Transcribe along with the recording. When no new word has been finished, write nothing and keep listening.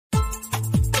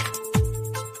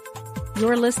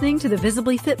You're listening to the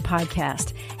Visibly Fit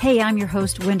podcast. Hey, I'm your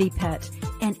host, Wendy Pett,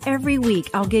 and every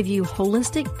week I'll give you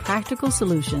holistic, practical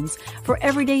solutions for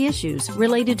everyday issues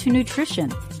related to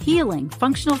nutrition, healing,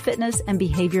 functional fitness, and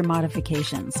behavior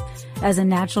modifications. As a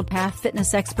naturopath,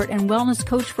 fitness expert, and wellness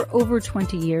coach for over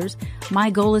 20 years, my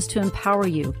goal is to empower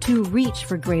you to reach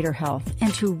for greater health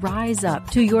and to rise up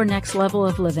to your next level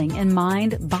of living in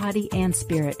mind, body, and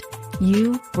spirit.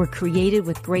 You were created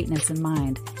with greatness in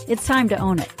mind. It's time to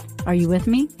own it. Are you with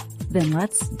me? Then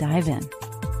let's dive in.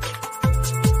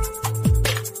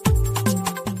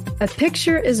 A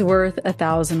picture is worth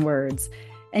 1,000 words,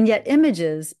 and yet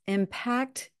images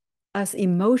impact us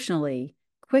emotionally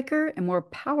quicker and more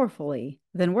powerfully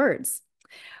than words.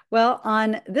 Well,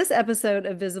 on this episode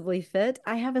of Visibly Fit,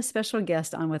 I have a special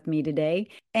guest on with me today,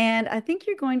 and I think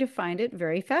you're going to find it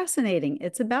very fascinating.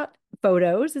 It's about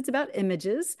photos, it's about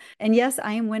images. And yes,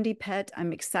 I am Wendy Pett.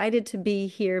 I'm excited to be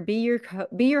here, be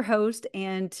your host,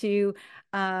 and to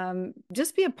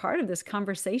just be a part of this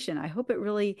conversation. I hope it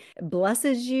really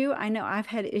blesses you. I know I've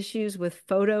had issues with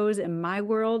photos in my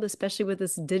world, especially with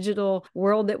this digital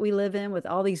world that we live in, with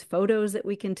all these photos that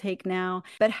we can take now.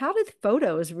 But how do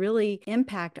photos really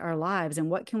impact our lives, and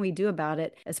what can we do about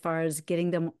it as far as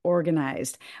getting them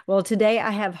organized? Well, today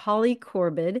I have Holly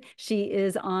Corbid. She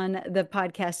is on the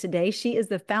podcast today. She is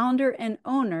the founder and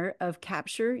owner of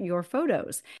Capture Your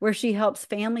Photos, where she helps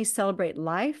families celebrate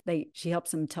life. She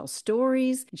helps them tell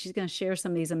stories, and she's going to share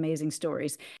some of these amazing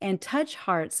stories and touch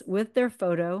hearts with their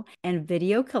photo and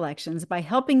video collections by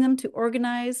helping them to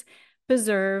organize,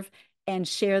 preserve, and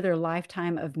share their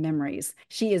lifetime of memories.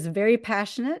 She is very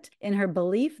passionate in her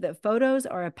belief that photos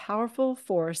are a powerful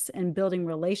force in building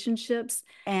relationships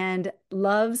and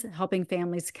loves helping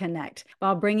families connect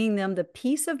while bringing them the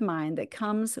peace of mind that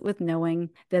comes with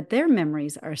knowing that their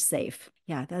memories are safe.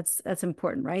 Yeah, that's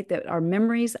important, right? That our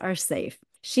memories are safe.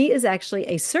 She is actually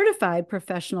a certified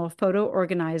professional photo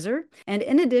organizer. And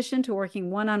in addition to working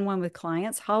one-on-one with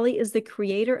clients, Holly is the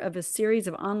creator of a series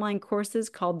of online courses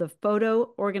called the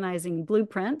Photo Organizing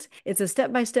Blueprint. It's a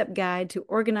step-by-step guide to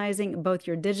organizing both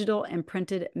your digital and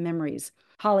printed memories.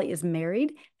 Holly is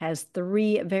married, has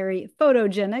 3 very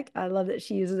photogenic, I love that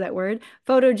she uses that word,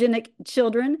 photogenic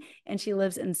children, and she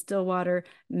lives in Stillwater,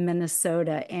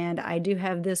 Minnesota. And I do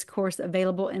have this course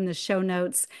available in the show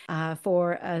notes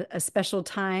for a special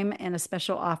time and a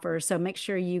special offer. So make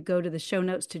sure you go to the show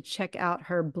notes to check out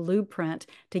her blueprint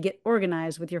to get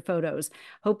organized with your photos.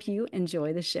 Hope you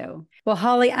enjoy the show. Well,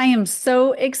 Holly, I am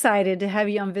so excited to have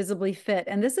you on Visibly Fit.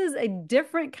 And this is a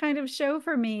different kind of show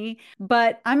for me,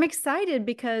 but I'm excited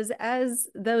because as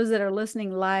those that are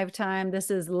listening live time, this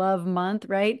is Love Month,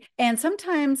 right? And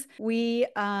sometimes we,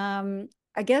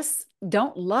 I guess,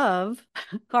 don't love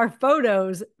our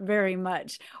photos very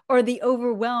much, or the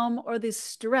overwhelm or the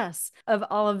stress of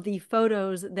all of the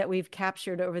photos that we've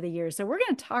captured over the years. So we're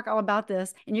going to talk all about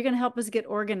this, and you're going to help us get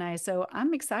organized. So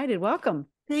I'm excited. Welcome.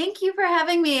 Thank you for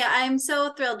having me. I'm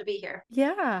so thrilled to be here.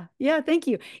 Yeah, thank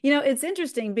you. You know, it's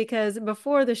interesting because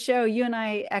before the show, you and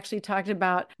I actually talked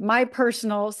about my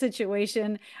personal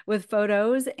situation with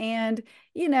photos. And,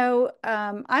 you know,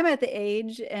 I'm at the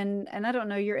age, and I don't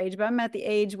know your age, but I'm at the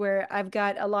age where I've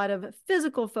got a lot of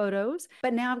physical photos,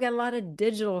 but now I've got a lot of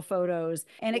digital photos,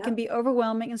 and it can be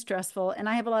overwhelming and stressful. And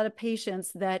I have a lot of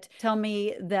patients that tell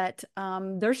me that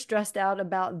they're stressed out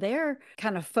about their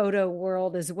kind of photo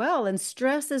world as well. And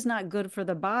stress is not good for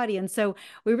the body. And so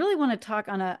we really want to talk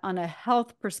on a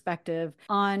health perspective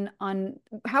on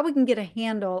how we can get a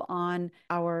handle on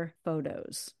our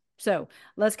photos. So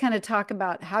let's kind of talk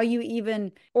about how you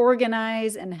even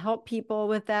organize and help people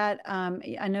with that.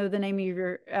 I know the name of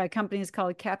your company is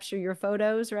called Capture Your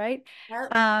Photos, right?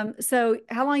 Yep. So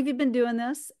how long have you been doing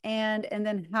this? And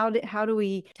then how do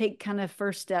we take kind of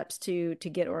first steps to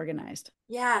get organized?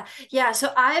 Yeah.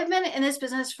 So I've been in this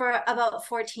business for about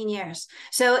 14 years.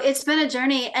 So it's been a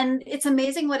journey, and it's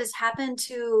amazing what has happened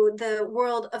to the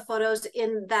world of photos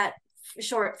in that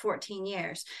short 14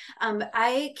 years.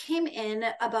 I came in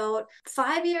about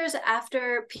 5 years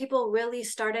after people really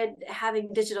started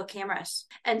having digital cameras.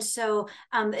 And so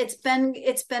it's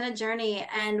been a journey.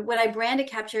 And when I branded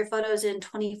Capture Photos in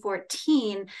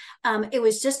 2014, it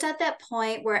was just at that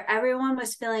point where everyone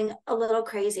was feeling a little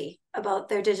crazy. about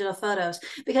their digital photos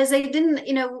because they didn't,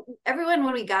 everyone,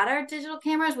 when we got our digital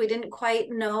cameras, we didn't quite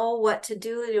know what to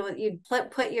do. You'd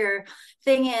put your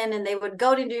thing in and they would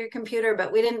go into your computer,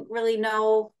 but we didn't really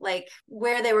know like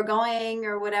where they were going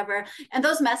or whatever. And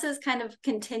those messes kind of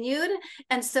continued.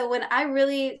 And so when I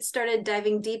really started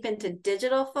diving deep into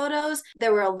digital photos,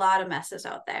 there were a lot of messes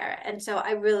out there. And so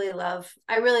I really love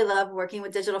working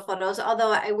with digital photos,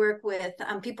 although I work with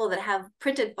people that have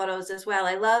printed photos as well.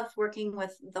 I love working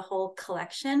with the whole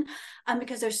collection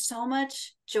because there's so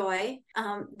much joy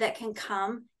that can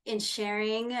come in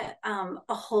sharing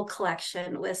a whole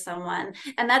collection with someone.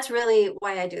 And that's really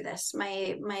why I do this.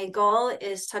 My goal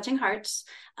is touching hearts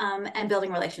and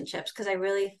building relationships, because I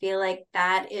really feel like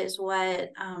that is what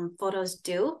photos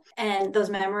do. And those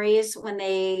memories when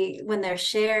they're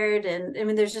shared, and I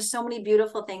mean, there's just so many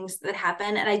beautiful things that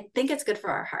happen. And I think it's good for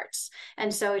our hearts.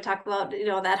 And so we talk about,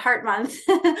 that heart month,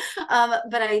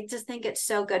 but I just think it's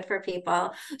so good for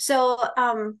people. So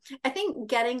I think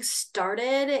getting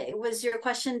started was your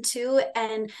question too.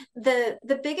 And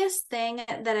the biggest thing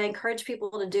that I encourage people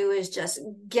to do is just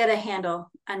get a handle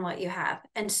on what you have.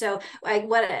 And so I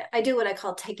do what I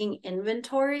call taking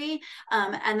inventory.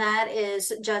 And that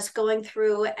is just going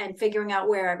through and figuring out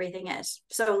where everything is.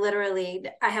 So literally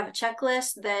I have a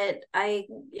checklist that I,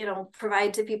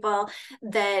 provide to people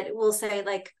that will say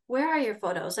like, where are your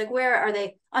photos? Like, where are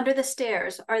they? Under the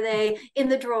stairs? Are they in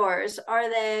the drawers? Are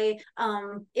they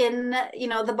in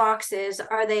the boxes?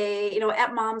 Are they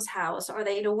at mom's house? Are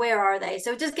they where are they?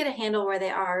 So just get a handle where they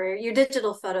are. Your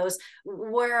digital photos,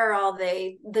 where are all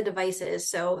the devices?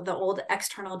 So the old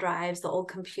external drives, the old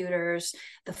computers,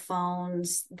 the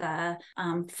phones, the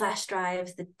flash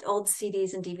drives, the old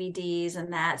CDs and DVDs,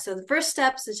 and that. So the first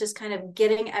steps is just kind of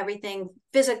getting everything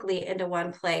physically into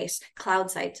one place.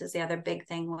 Cloud sites is the other big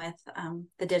thing with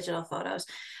the digital photos.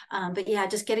 But yeah,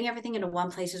 just getting everything into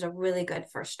one place is a really good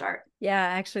first start. Yeah,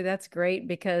 actually, that's great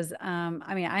because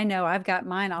I mean, I know I've got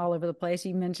mine all over the place.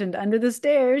 You mentioned under the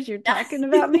stairs. You're talking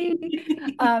about me.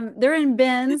 They're in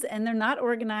bins and they're not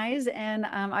organized. And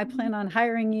I plan on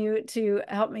hiring you to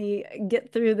help me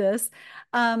get through this.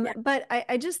 Yeah. But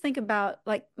I just think about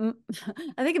like,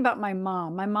 I think about my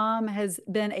mom. My mom has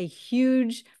been a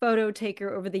huge photo taker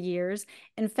over the years.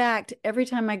 In fact, every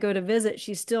time I go to visit,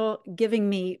 she's still giving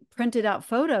me printed out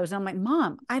photos. I'm like,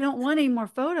 Mom, I don't want any more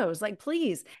photos. Like,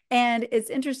 please. And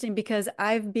it's interesting because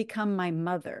I've become my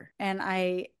mother and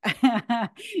I,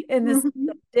 in this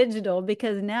Mhm. digital,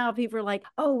 because now people are like,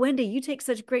 oh, Wendy, you take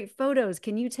such great photos.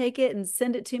 Can you take it and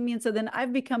send it to me? And so then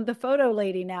I've become the photo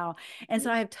lady now. And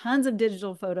so I have tons of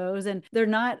digital photos and they're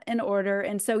not in order.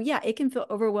 And so, yeah, it can feel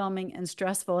overwhelming and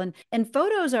stressful. And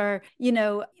photos are,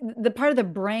 the part of the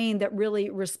brain that really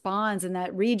responds in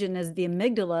that region is the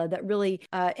amygdala that really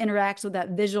interacts with that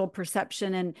visual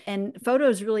perception. And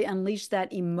photos really unleash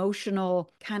that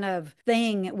emotional kind of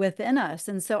thing within us.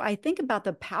 And so I think about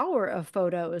the power of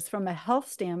photos from a health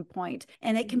standpoint,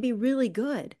 and it can be really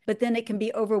good, but then it can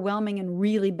be overwhelming and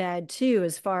really bad too,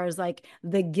 as far as like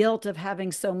the guilt of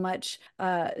having so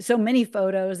many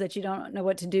photos that you don't know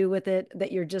what to do with it,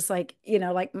 that you're just like,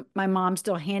 like my mom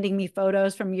still handing me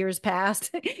photos from years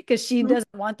past because she doesn't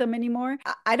want them anymore.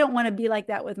 I don't want to be like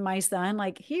that with my son.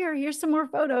 Like, here's some more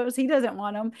photos. He doesn't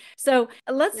want them. So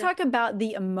let's Yeah. talk about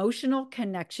the emotional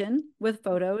connection with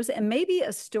photos and maybe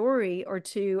a story or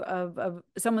two of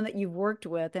someone that you've worked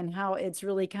with and how it's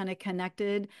really kind of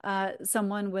connected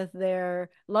someone with their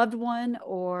loved one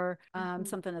or Mhm.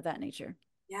 something of that nature.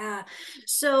 Yeah.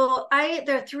 So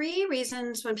there are three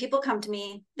reasons when people come to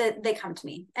me that they come to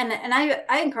me. And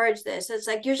I encourage this. It's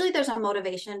like usually there's a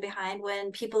motivation behind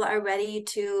when people are ready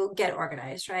to get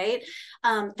organized, right?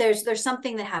 There's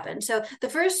something that happened. So the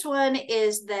first one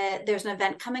is that there's an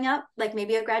event coming up, like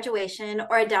maybe a graduation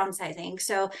or a downsizing.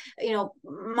 So,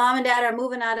 mom and dad are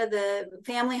moving out of the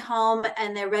family home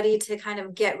and they're ready to kind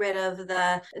of get rid of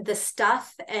the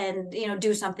stuff and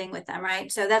do something with them, right?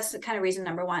 So that's kind of reason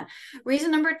number one. Reason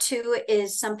number two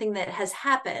is something that has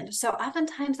happened. So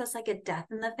oftentimes that's like a death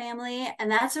in the family, and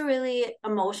that's a really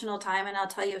emotional time. And I'll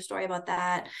tell you a story about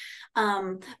that.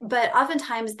 But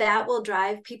oftentimes that will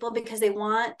drive people because they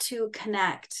want to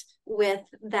connect with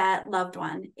that loved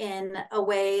one in a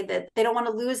way that they don't want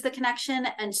to lose the connection.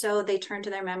 And so they turn to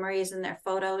their memories and their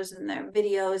photos and their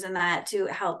videos and that to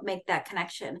help make that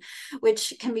connection,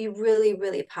 which can be really,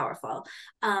 really powerful.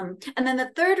 And then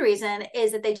the third reason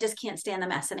is that they just can't stand the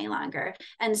mess any longer.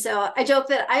 And so I joke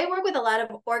that I work with a lot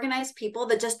of organized people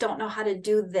that just don't know how to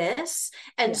do this.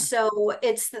 And Yeah, so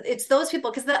it's those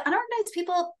people, because the unorganized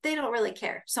people, they don't really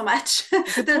care so much. good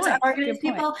That's point. Good unorganized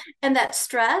point. people. And that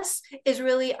stress is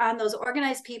really on on those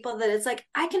organized people that it's like,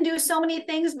 I can do so many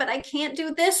things, but I can't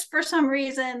do this for some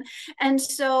reason. And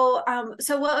so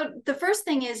what the first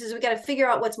thing is we got to figure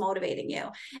out what's motivating you.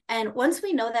 And once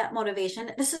we know that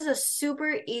motivation, this is a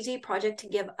super easy project to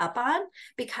give up on,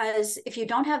 because if you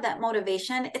don't have that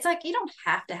motivation, it's like you don't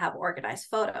have to have organized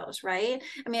photos, right?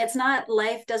 I mean, it's not,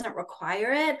 life doesn't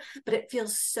require it, but it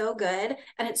feels so good.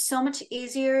 And it's so much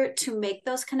easier to make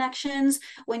those connections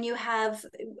when you have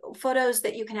photos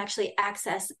that you can actually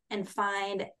access and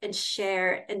find and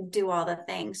share and do all the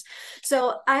things.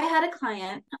 So I had a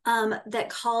client that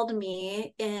called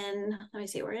me in, let me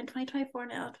see, we're in 2024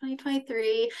 now,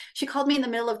 2023. She called me in the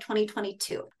middle of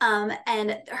 2022.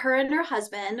 And her and her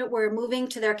husband were moving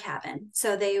to their cabin.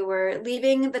 So they were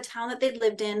leaving the town that they'd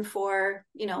lived in for,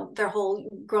 you know, their whole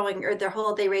growing, or their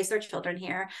whole, they raised their children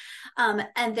here.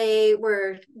 And they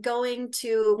were going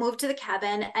to move to the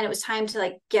cabin, and it was time to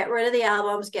like get rid of the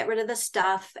albums, get rid of the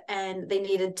stuff, and they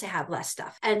needed to have less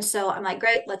stuff. And so I'm like,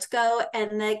 great, let's go.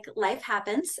 And like life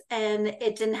happens, and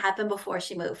it didn't happen before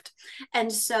she moved.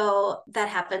 And so that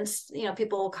happens, you know,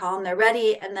 people will call and they're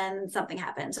ready, and then something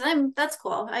happens. And that's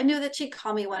cool. I knew that she'd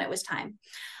call me when it was time.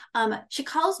 She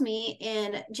calls me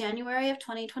in January of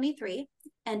 2023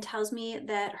 and tells me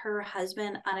that her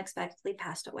husband unexpectedly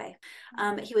passed away.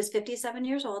 He was 57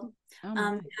 years old. Oh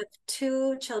my. They have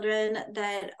two children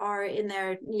that are in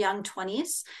their young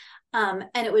 20s. And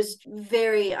it was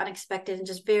very unexpected and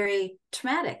just very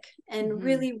traumatic and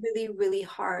really, really, really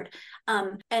hard.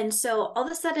 And so all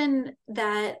of a sudden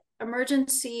that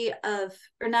emergency of,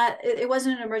 or not, it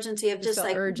wasn't an emergency of just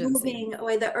like urgency. moving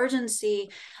away, the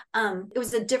urgency, it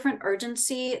was a different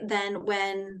urgency than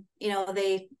when, you know,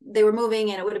 they were moving,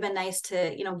 and it would have been nice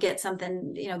to, you know, get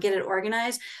something, you know, get it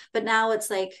organized. But now it's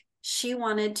like she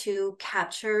wanted to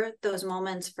capture those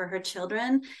moments for her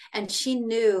children, and she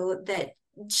knew that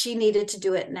she needed to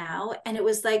do it now. And it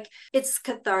was like, it's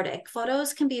cathartic.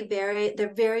 Photos can be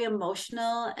they're very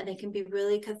emotional, and they can be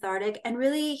really cathartic and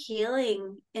really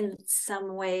healing in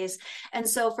some ways. And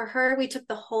so for her, we took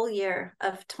the whole year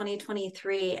of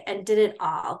 2023 and did it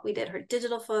all. We did her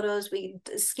digital photos, we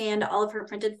scanned all of her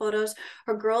printed photos.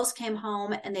 Her girls came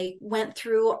home and they went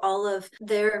through all of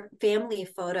their family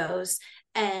photos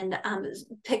and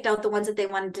picked out the ones that they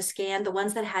wanted to scan, the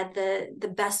ones that had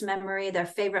the best memory, their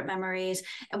favorite memories,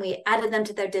 and we added them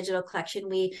to their digital collection.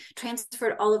 We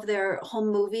transferred all of their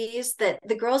home movies that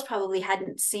the girls probably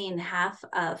hadn't seen half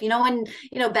of. You know, when,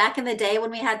 you know, back in the day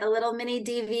when we had the little mini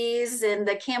DVs and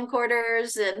the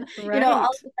camcorders and, you know, all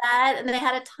Right. of that, and they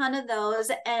had a ton of those,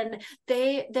 and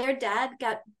their dad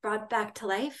got brought back to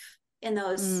life in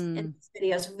those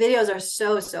videos are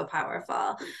so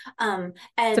powerful. So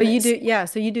And you do, yeah.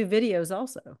 So you do videos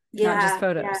also, not just yeah, yeah.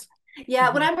 photos. Yeah,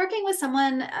 when I'm working with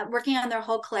someone working on their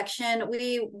whole collection,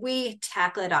 we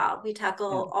tackle it all. We Yeah.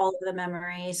 tackle all of the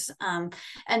memories. And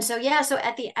so yeah, so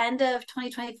at the end of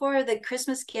 2024, the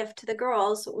Christmas gift to the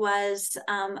girls was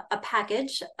a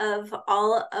package of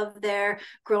all of their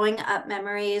growing up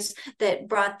memories that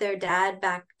brought their dad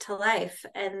back to life.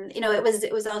 And you know,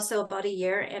 it was also about a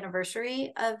year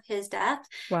anniversary of his death,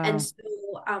 and Wow.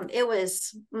 so it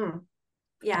was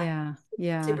yeah, Yeah.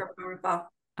 Yeah. super powerful.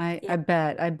 I Yeah.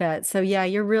 bet, I bet. So yeah,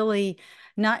 you're really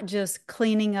not just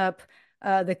cleaning up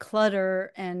the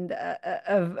clutter and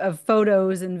of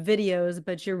photos and videos,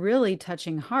 but you're really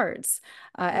touching hearts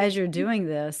Yeah. as you're doing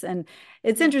this. And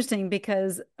it's Yeah. interesting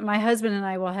because my husband and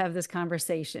I will have this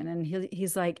conversation, and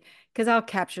he's like, because I'll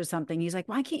capture something. He's like,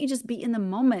 why can't you just be in the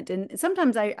moment? And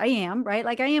sometimes I am, right?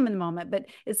 Like I am in the moment, but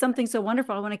it's something so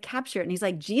wonderful. I want to capture it. And he's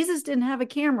like, Jesus didn't have a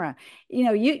camera. You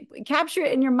know, you capture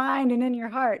it in your mind and in your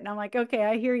heart. And I'm like, okay,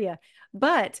 I hear you.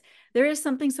 But there is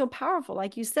something so powerful,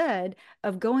 like you said,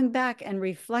 of going back and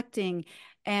reflecting.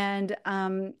 And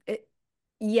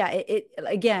yeah,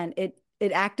 again, it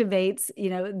activates, you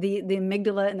know, the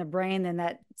amygdala in the brain, and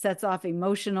that sets off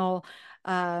emotional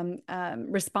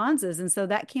responses. And so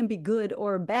that can be good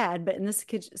or bad. But in this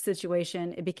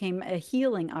situation, it became a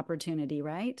healing opportunity,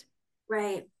 right?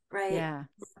 Right, right. Yeah,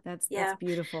 that's Yeah.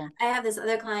 beautiful. I have this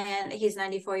other client. He's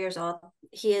 94 years old.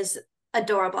 He is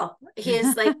adorable. He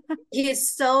is like, he is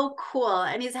so cool.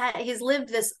 And he's lived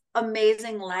this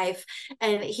amazing life,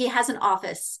 and he has an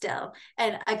office still,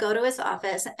 and I go to his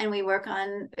office and we work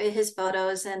on his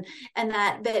photos, and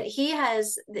that he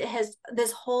has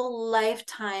this whole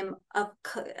lifetime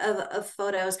of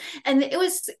photos. And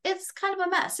it's kind of a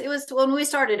mess. It was, when we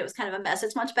started, it was kind of a mess.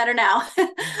 It's much better now.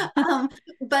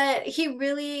 But he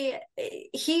really,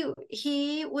 he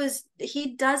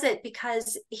does it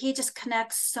because he just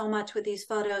connects so much with these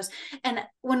photos. And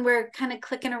when we're kind of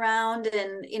clicking around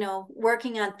and, you know,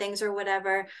 working on things or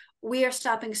whatever, we are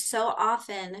stopping so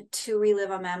often to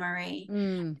relive a memory.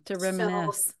 To So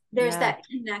reminisce. there's Yeah. that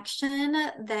connection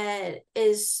that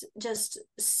is just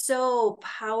so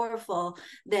powerful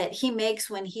that he makes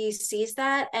when he sees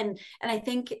that. And I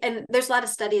think, and there's a lot of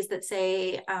studies that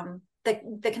say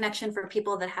the connection for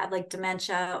people that have like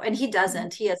dementia, and he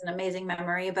doesn't, he has an amazing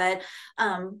memory, but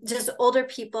just older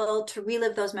people to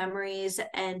relive those memories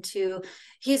and to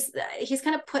he's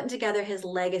kind of putting together his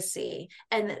legacy,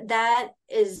 and that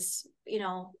is, you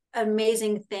know,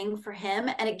 amazing thing for him,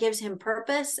 and it gives him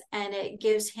purpose, and it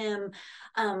gives him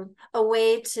a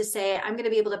way to say, I'm going to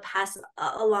be able to pass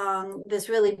along this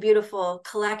really beautiful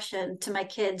collection to my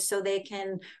kids so they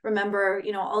can remember,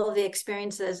 you know, all of the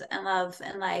experiences and love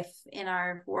and life in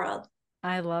our world.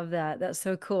 I love that. That's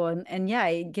so cool. And yeah,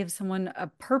 it gives someone a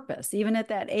purpose, even at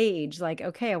that age. Like,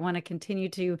 okay, I want to continue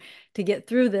to get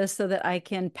through this so that I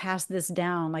can pass this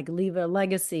down, like leave a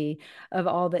legacy of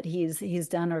all that he's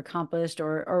done or accomplished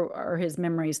or his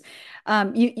memories.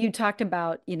 You talked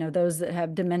about, you know, those that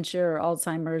have dementia or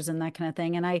Alzheimer's and that kind of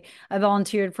thing. And I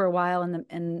volunteered for a while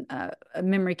in a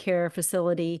memory care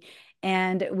facility,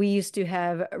 and we used to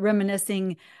have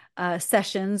reminiscing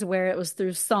sessions where it was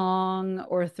through song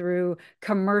or through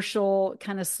commercial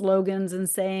kind of slogans and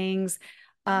sayings,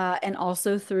 and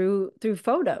also through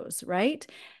photos, right?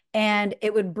 And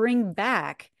it would bring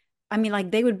back, I mean, like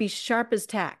they would be sharp as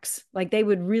tacks. Like they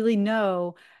would really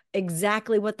know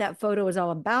exactly what that photo was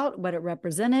all about, what it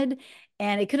represented.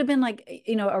 And it could have been like,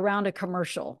 you know, around a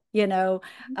commercial, you know,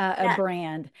 a Yeah.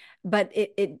 brand, but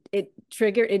it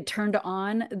triggered, it turned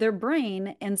on their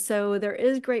brain. And so there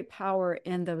is great power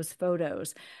in those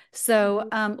photos. So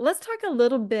Mhm. let's talk a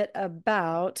little bit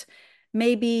about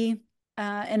maybe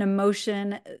an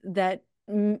emotion that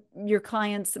your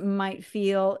clients might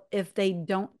feel if they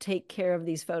don't take care of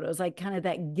these photos, like kind of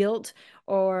that guilt,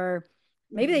 or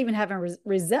maybe they even have a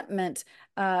resentment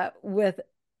with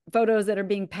photos that are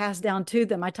being passed down to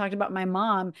them. I talked about my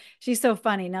mom. She's so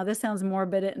funny. Now this sounds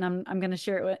morbid, and I'm going to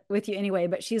share it with you anyway.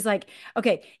 But she's like,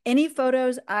 okay, any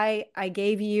photos I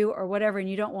gave you or whatever, and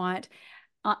you don't want,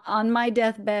 on my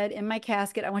deathbed in my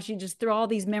casket, I want you to just throw all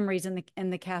these memories in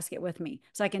the casket with me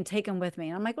so I can take them with me.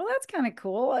 And I'm like, well, that's kind of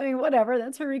cool. I mean, whatever,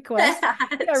 that's her request.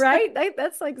 Yeah, right.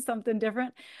 That's like something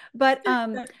different. But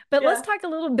let's Yeah. talk a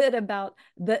little bit about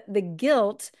the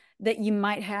guilt that you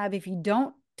might have if you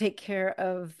don't take care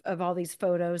of all these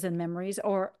photos and memories,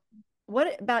 or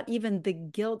what about even the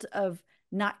guilt of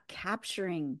not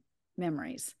capturing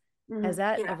memories? Has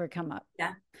that Yeah. ever come up?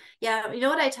 Yeah. Yeah. You know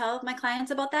what I tell my clients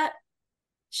about that?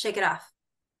 Shake it off.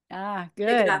 Ah, Shake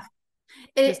it good. off.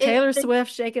 Just Taylor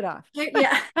Swift, shake it off.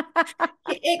 Yeah.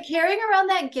 Carrying around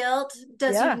that guilt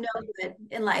does you Yeah. no good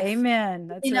in life. Amen.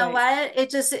 That's You know right. what? It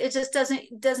just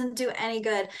doesn't do any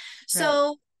good. Right.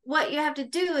 So what you have to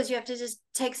do is you have to just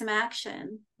take some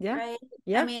action, Yeah. right? I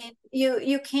Yeah. mean,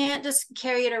 you can't just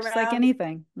carry it Just like around.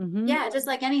 anything. Yeah, just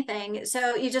like anything.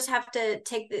 So you just have to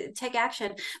take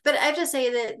action. But I have to say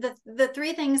that the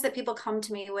three things that people come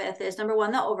to me with is number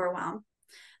one, the overwhelm.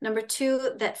 Number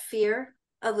two, that fear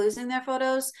of losing their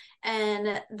photos.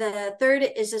 And the third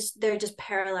is just they're just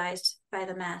paralyzed by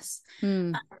the mess.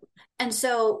 Mm. And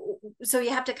so you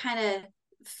have to kind of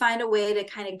find a way to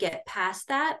kind of get past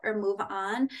that or move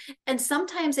on, and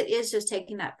sometimes it is just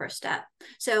taking that first step.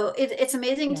 So it's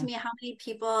amazing to Yeah. me how many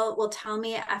people will tell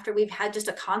me after we've had just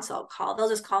a consult call, they'll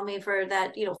just call me for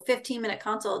that, you know, 15-minute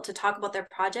consult to talk about their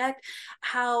project,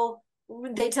 how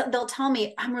they'll tell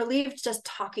me, I'm relieved just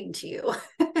talking to you.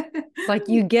 Like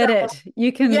you get So, it.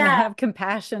 You can yeah, have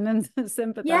compassion and yeah,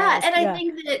 sympathize. and I Yeah.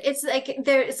 think that it's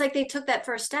like they took that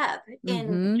first step in,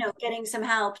 Mm-hmm. you know, getting some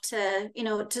help to, you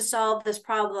know, to solve this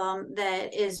problem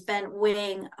that has been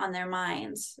weighing on their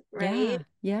minds, right?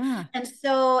 Yeah. Yeah. And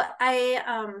so I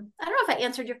don't know if I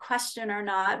answered your question or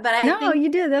not, but I No, think, you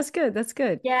did. That's good. That's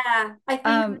good. yeah, I think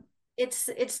Um,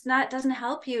 it's not, doesn't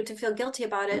help you to feel guilty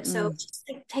about it. So mm-mm. just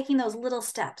like taking those little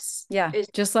steps Yeah, is.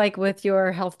 just like with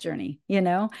your health journey, you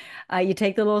know, you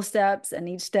take the little steps and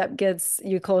each step gets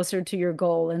you closer to your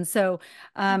goal. And so,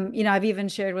 you know, I've even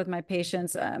shared with my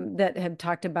patients that have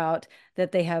talked about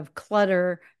that they have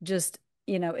clutter just,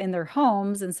 you know, in their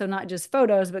homes. And so not just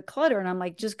photos, but clutter. And I'm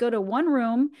like, just go to one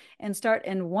room and start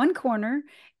in one corner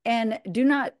and do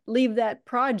not leave that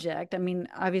project. I mean,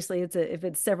 obviously if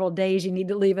it's several days, you need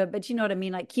to leave it, but you know what I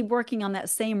mean? Like keep working on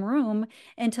that same room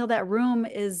until that room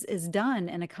is done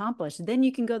and accomplished. Then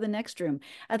you can go to the next room.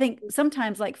 I think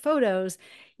sometimes like photos,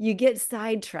 you get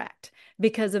sidetracked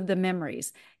because of the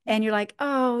memories. And you're like,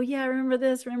 oh yeah, remember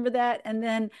this, remember that. And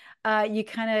then you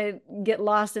kind of get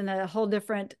lost in a whole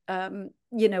different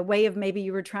way of maybe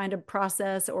you were trying to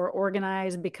process or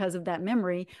organize because of that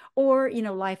memory, or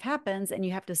life happens and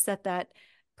you have to set that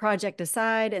project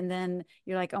aside, and then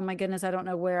you're like, oh my goodness, I don't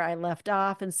know where I left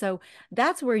off. And so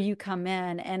that's where you come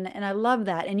in, and I love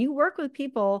that. And you work with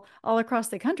people all across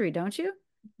the country, don't you?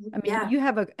 I mean, Yeah. you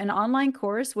have an online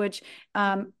course, which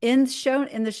in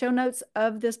the show notes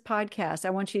of this podcast, I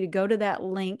want you to go to that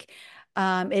link.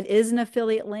 It is an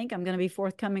affiliate link. I'm going to be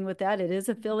forthcoming with that. It is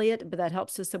affiliate, but that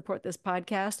helps to support this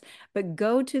podcast. But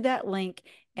go to that link,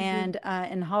 Mhm.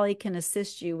 and Holly can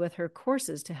assist you with her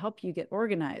courses to help you get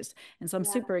organized. And so I'm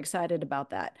Yeah. super excited about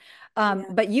that. Yeah.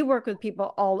 But you work with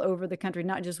people all over the country,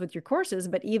 not just with your courses,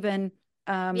 but even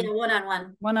Yeah. One on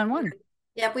one. one on one.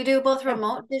 Yep, we do both Yeah,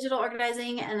 remote digital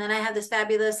organizing, and then I have this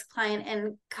fabulous client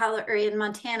in in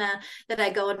Montana that I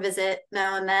go and visit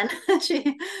now and then.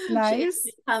 She nice.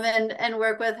 come in and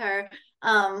work with her.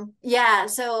 Yeah,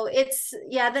 so it's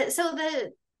yeah, so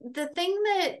the thing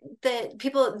that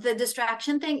people, the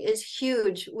distraction thing is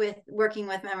huge with working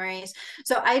with memories.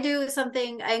 So I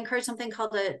encourage something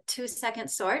called a 2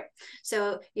 second sort.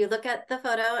 So you look at the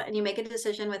photo and you make a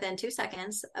decision within 2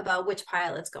 seconds about which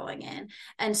pile it's going in.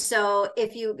 And so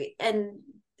if you and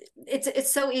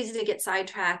it's so easy to get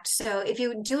sidetracked. So if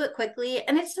you do it quickly,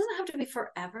 and it doesn't have to be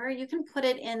forever, you can put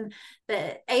it in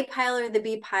the A pile or the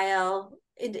B pile.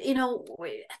 At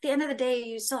the end of the day,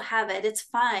 you still have it. It's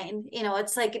fine.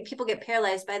 It's like people get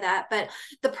paralyzed by that, but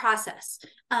the process.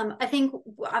 I think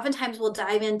oftentimes we'll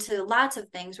dive into lots of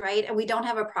things, right? And we don't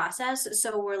have a process.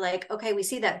 So we're like, okay, we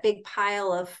see that big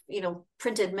pile of,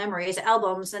 printed memories,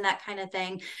 albums, and that kind of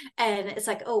thing. And it's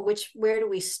like, oh, where do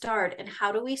we start and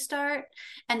how do we start?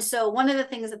 And so one of the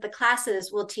things that the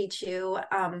classes will teach you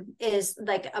is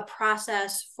like a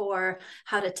process for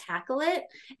how to tackle it.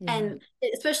 Yeah. And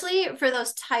especially for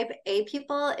those type A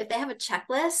people, if they have a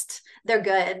checklist, they're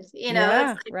good. It's Yeah,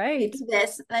 like, okay, right. do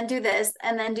this, then do this,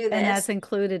 and then do And this. that's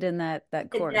included in that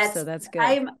course, so That's that's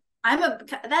good. I'm a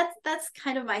that's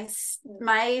kind of my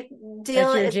That's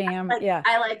deal. your Is jam. Yeah.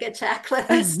 I like a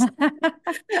checklist.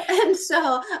 And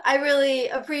so I really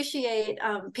appreciate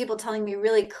people telling me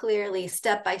really clearly,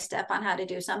 step by step, on how to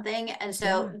do something. And so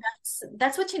Yeah.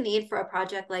 that's what you need for a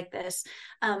project like this,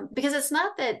 because it's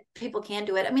not that people can't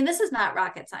do it. I mean, this is not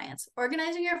rocket science.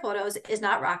 Organizing your photos is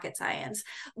not rocket science,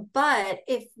 but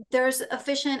if there's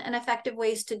efficient and effective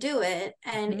ways to do it,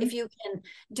 and if Mhm. you can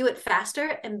do it faster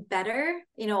and better,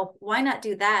 why not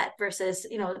do that versus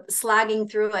slogging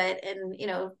through it and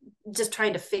just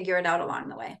trying to figure it out along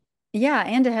the way. Yeah,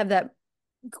 and to have that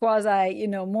quasi,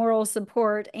 moral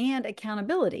support and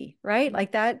accountability, right?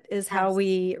 Like that is how Yes.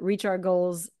 we reach our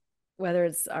goals, whether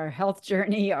it's our health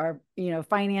journey, our,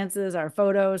 finances, our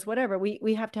photos, whatever.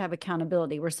 We have to have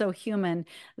accountability. We're so human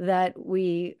that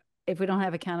if we don't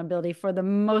have accountability for the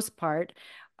most part,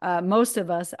 most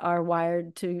of us are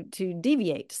wired to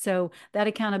deviate. So that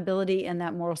accountability and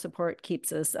that moral support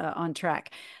keeps us on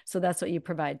track. So that's what you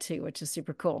provide too, which is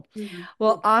super cool. Mhm.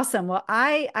 Well, awesome. Well,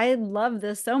 I love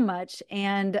this so much,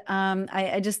 and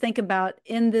I just think about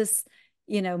in this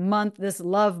month, this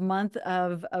love month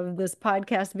of this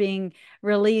podcast being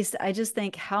released. I just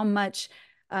think how much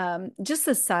just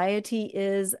society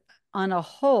is on a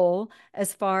whole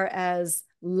as far as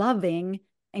loving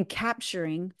and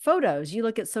capturing photos. You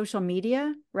look at social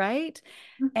media, right?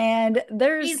 And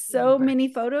there's Amazing. so many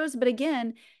photos, but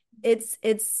again, it's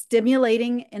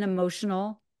stimulating an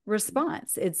emotional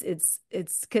response.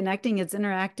 It's connecting, it's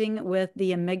interacting with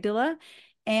the amygdala,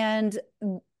 and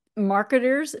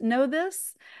marketers know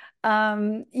this.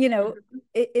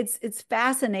 It's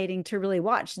fascinating to really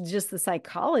watch just the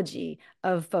psychology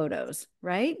of photos,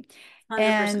 right? 100%.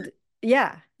 And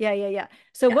yeah.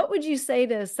 So Yeah. what would you say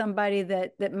to somebody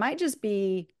that might just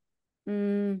be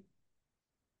mm,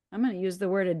 I'm going to use the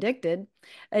word addicted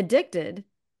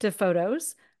to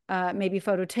photos, maybe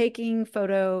photo taking,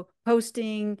 photo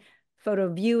posting,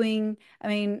 photo viewing. I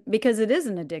mean, because it is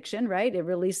an addiction, right? It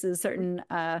releases certain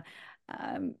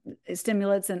um,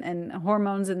 stimulants and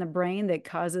hormones in the brain that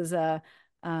causes that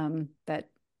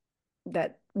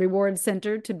reward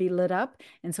center to be lit up.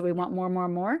 And so we want more, more,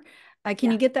 more.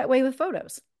 Can you Yeah. get that way with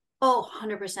photos? Oh,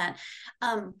 100%.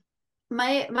 Um,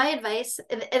 my advice,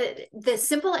 the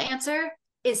simple answer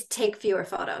is take fewer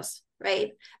photos,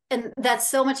 right? And that's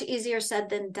so much easier said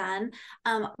than done.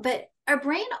 But our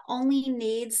brain only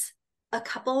needs a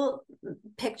couple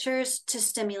pictures to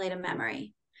stimulate a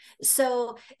memory.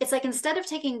 So it's like, instead of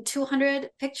taking 200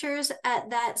 pictures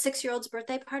at that 6-year-old's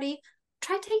birthday party,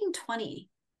 try taking 20.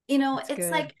 That's It's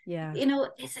good. like, Yeah.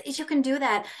 you can do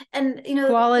that. And,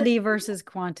 Quality versus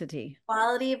quantity.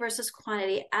 quality versus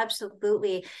quantity,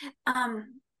 absolutely.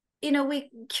 we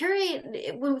curate,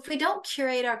 if we don't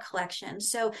curate our collection.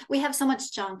 So we have so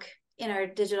much junk in our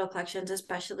digital collections,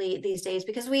 especially these days,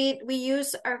 because we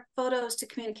use our photos to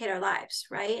communicate our lives,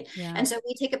 right? Yeah, And so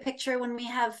we take a picture when we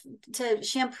have to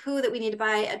shampoo that we need to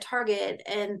buy at Target,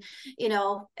 and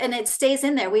and it stays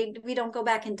in there. We don't go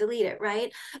back and delete it,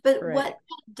 right? But what correct.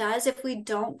 that does, if we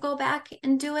don't go back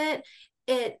and do it,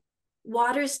 it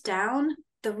waters down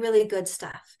the really good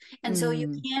stuff. And so you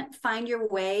Mm, can't find your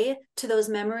way to those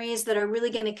memories that are really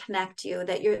going to connect you,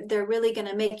 that they're really going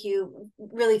to make you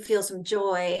really feel some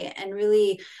joy, and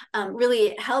really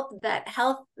help that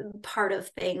health part of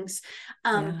things.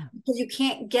 yeah. Because you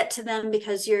can't get to them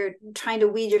because you're trying to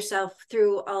weed yourself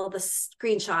through all the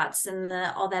screenshots and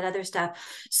all that other stuff.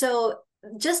 So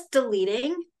just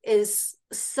deleting is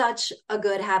such a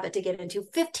good habit to get into.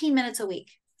 15 minutes a week.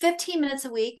 15 minutes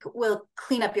a week will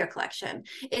clean up your collection.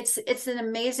 It's an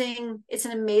amazing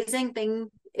thing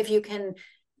if you can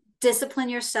discipline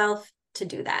yourself to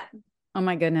do that. Oh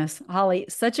my goodness, Holly,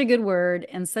 such a good word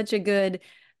and such a good,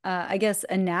 I guess,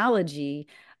 analogy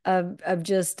of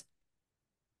just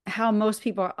how most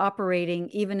people are operating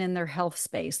even in their health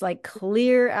space. Like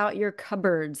clear out your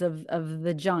cupboards of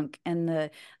the junk and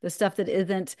the stuff that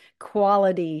isn't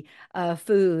quality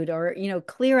food, or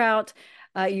clear out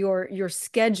your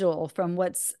schedule from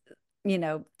what's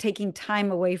taking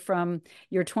time away from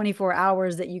your 24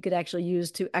 hours that you could actually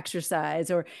use to exercise.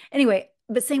 Or anyway,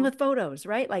 but same with photos,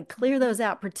 right? Like clear those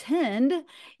out, pretend,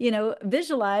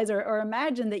 visualize or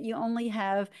imagine that you only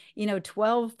have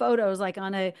 12 photos, like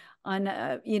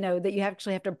that you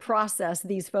actually have to process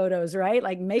these photos, right?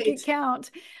 Like make it Right.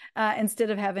 count, instead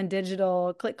of having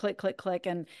digital click click click click.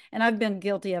 And I've been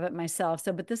guilty of it myself.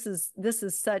 So but this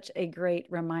is such a great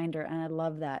reminder, and I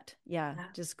love that. Yeah, Yeah.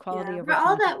 just Yeah, quality over we're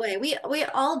all quantity. that way. We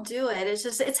all do it.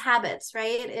 It's habits,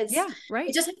 right? It's Yeah, You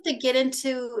right. just have to get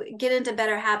into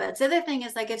better habits. The other thing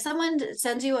is, like, if someone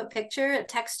sends you a picture,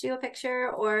 texts you a picture,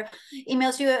 or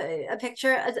emails you a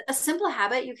picture, a simple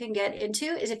habit you can get into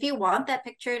is, if you want that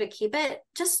picture to keep it,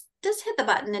 just hit the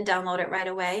button and download it right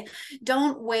away.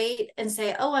 Don't wait and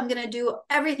say, oh, I'm going to do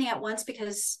everything at once,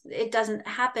 because it doesn't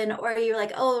happen. Or you're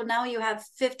like, oh, now you have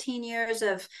 15 years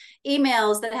of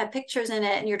emails that have pictures in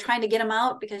it, and you're trying to get them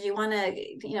out because you want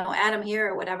to add them here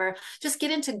or whatever. Just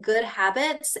get into good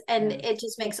habits, and Yeah. it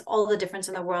just makes all the difference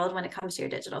in the world when it comes to your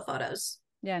digital photos.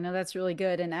 Yeah, no, that's really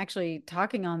good. And actually,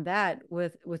 talking on that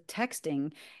with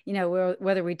texting,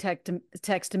 whether we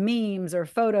text memes or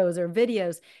photos or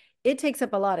videos, it takes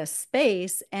up a lot of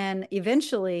space, and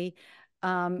eventually,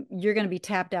 you're going to be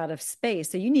tapped out of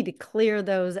space. So you need to clear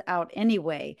those out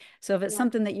anyway. So if it's Yeah.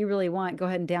 something that you really want, go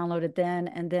ahead and download it then,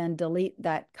 and then delete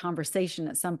that conversation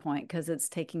at some point because it's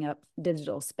taking up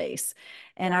digital space.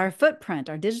 And Yeah,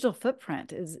 our digital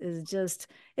footprint is just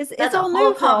it's that's a all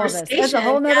whole new for all of us. That's a conversation.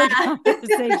 whole nother Yeah.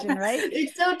 conversation, right?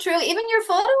 It's so true. Even your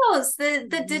photos, the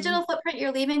Mhm. digital footprint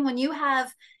you're leaving when you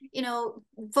have,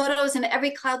 photos in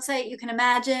every cloud site you can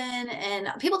imagine, and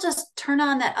people just turn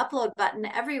on that upload button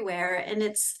everywhere, and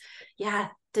yeah,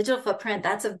 digital footprint.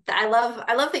 I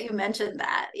love that you mentioned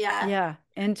that. Yeah. Yeah,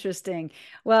 interesting.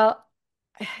 Well,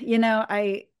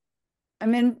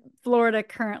 I'm in Florida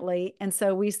currently, and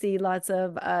so we see lots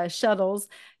of shuttles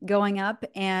going up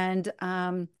and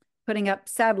putting up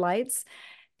satellites.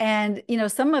 And,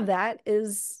 some of that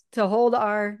is to hold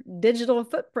our digital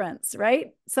footprints,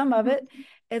 right? Some of it, Mhm.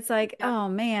 it's like, Yeah. oh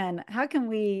man, how can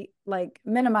we like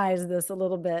minimize this a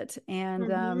little bit? And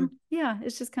Hmm. yeah,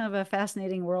 it's just kind of a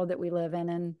fascinating world that we live in,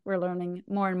 and we're learning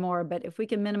more and more. But if we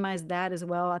can minimize that as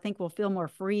well, I think we'll feel more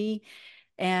free,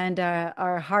 and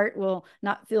our heart will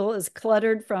not feel as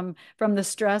cluttered from the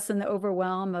stress and the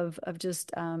overwhelm of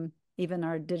just even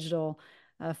our digital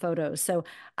photos. So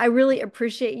I really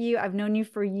appreciate you. I've known you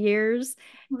for years,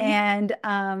 Hmm. and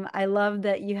I love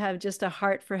that you have just a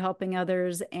heart for helping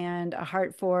others and a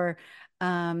heart for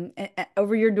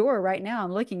over your door right now.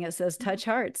 I'm looking, it says touch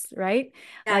hearts, right?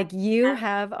 Yeah. Like you Yeah.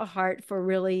 have a heart for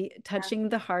really Yeah. touching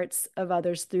the hearts of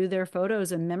others through their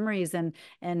photos and memories, and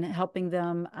helping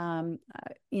them,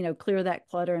 clear that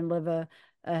clutter and live a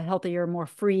healthier, more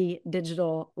free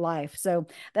digital life. So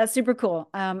that's super cool.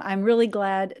 I'm really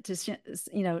glad to,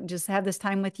 just have this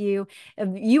time with you. If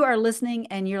you are listening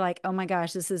and you're like, oh my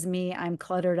gosh, this is me, I'm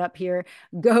cluttered up here,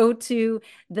 go to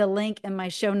the link in my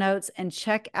show notes and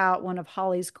check out one of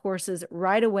Holly's courses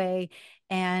right away,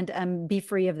 and be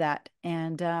free of that,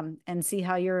 and see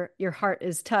how your heart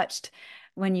is touched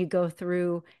when you go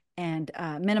through and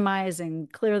minimize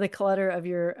and clear the clutter of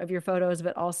your photos,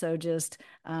 but also just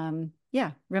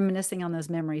yeah, reminiscing on those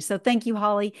memories. So thank you,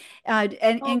 Holly. And Oh, in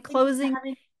thank you for closing,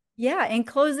 having. Yeah. In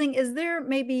closing, is there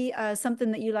maybe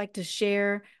something that you like to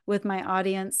share with my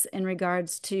audience in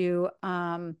regards to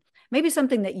maybe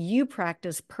something that you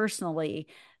practice personally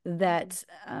that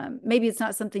maybe it's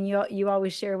not something you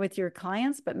always share with your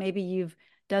clients, but maybe you've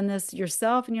done this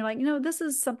yourself and you're like, this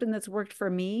is something that's worked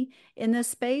for me in this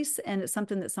space, and it's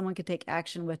something that someone could take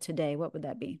action with today. What would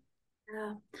that be?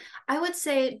 Yeah. I would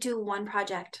say do one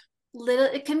project. Little,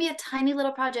 it can be a tiny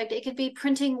little project. It could be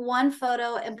printing one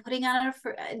photo and putting on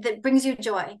it that brings you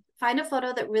joy. Find a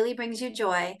photo that really brings you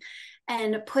joy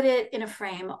and put it in a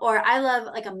frame. Or I love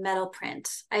like a metal print.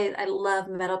 I love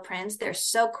metal prints. They're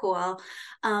so cool.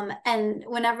 And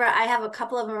whenever I have a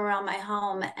couple of them around my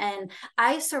home, and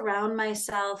I surround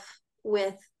myself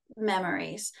with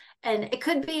memories. And it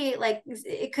could be like,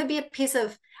 it could be a piece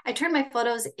of, I turn my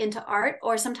photos into art,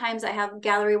 or sometimes I have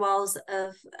gallery walls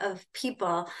of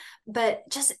people, but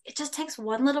it just takes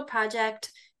one little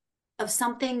project of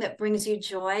something that brings you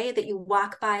joy that you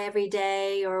walk by every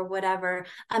day or whatever,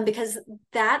 because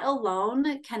that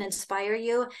alone can inspire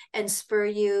you and spur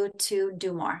you to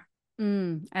do more.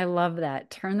 I love that.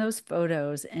 Turn those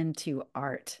photos into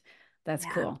art. That's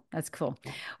Yeah. cool. That's cool.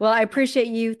 Well, I appreciate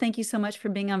you. Thank you so much for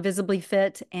being on Visibly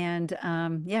Fit. And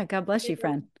yeah, God bless you,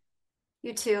 friend.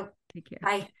 You too. Take care.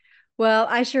 Bye. Well,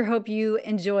 I sure hope you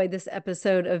enjoyed this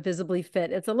episode of Visibly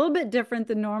Fit. It's a little bit different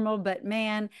than normal, but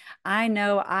man, I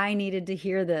know I needed to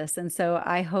hear this. And so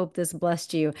I hope this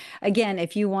blessed you. Again,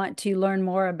 if you want to learn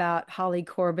more about Holly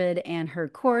Corbid and her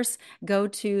course, go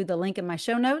to the link in my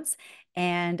show notes,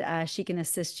 and she can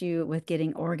assist you with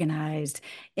getting organized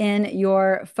in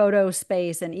your photo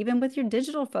space and even with your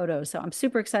digital photos. So I'm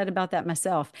super excited about that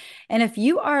myself. And if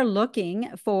you are looking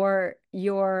for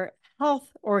your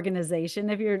health organization,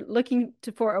 if you're looking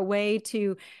for a way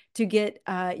to get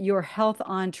your health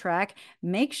on track,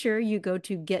 make sure you go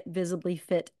to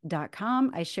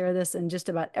getvisiblyfit.com. I share this in just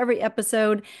about every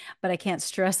episode, but I can't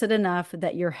stress it enough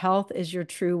that your health is your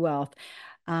true wealth.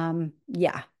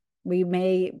 Yeah, we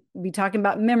may be talking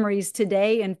about memories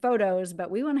today and photos,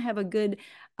 but we want to have a good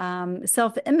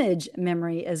self-image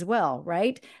memory as well,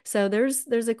 right? So there's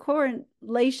a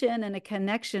correlation and a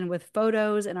connection with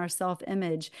photos and our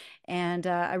self-image, and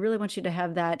I really want you to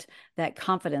have that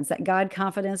confidence, that God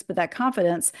confidence, but that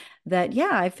confidence that yeah,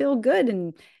 I feel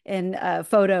good in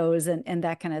photos and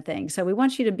that kind of thing. So we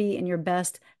want you to be in your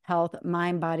best health,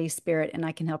 mind, body, spirit, and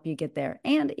I can help you get there,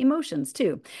 and emotions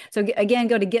too. So again,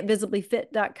 go to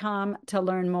getvisiblyfit.com to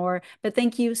learn more. But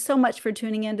thank you so much for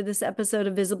tuning into this episode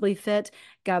of Visibly Fit.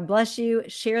 God bless you.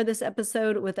 Share this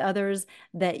episode with others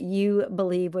that you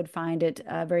believe would find it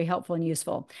very helpful and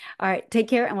useful. All right, take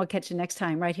care, and we'll catch you next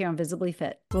time right here on Visibly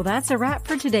Fit. Well, that's a wrap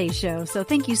for today's show. So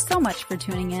thank you so much for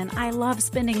tuning in. I love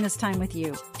spending this time with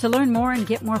you. To learn more and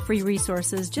get more free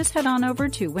resources, just head on over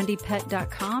to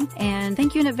wendypet.com. And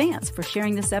thank you in advance for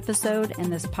sharing this episode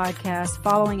and this podcast,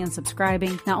 following and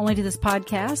subscribing not only to this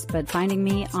podcast, but finding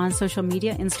me on social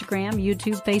media, Instagram,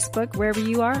 YouTube, Facebook, wherever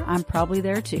you are. I'm probably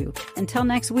there too. Until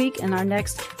next week and our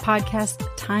next podcast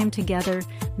time together,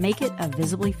 make it a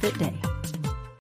visibly fit day.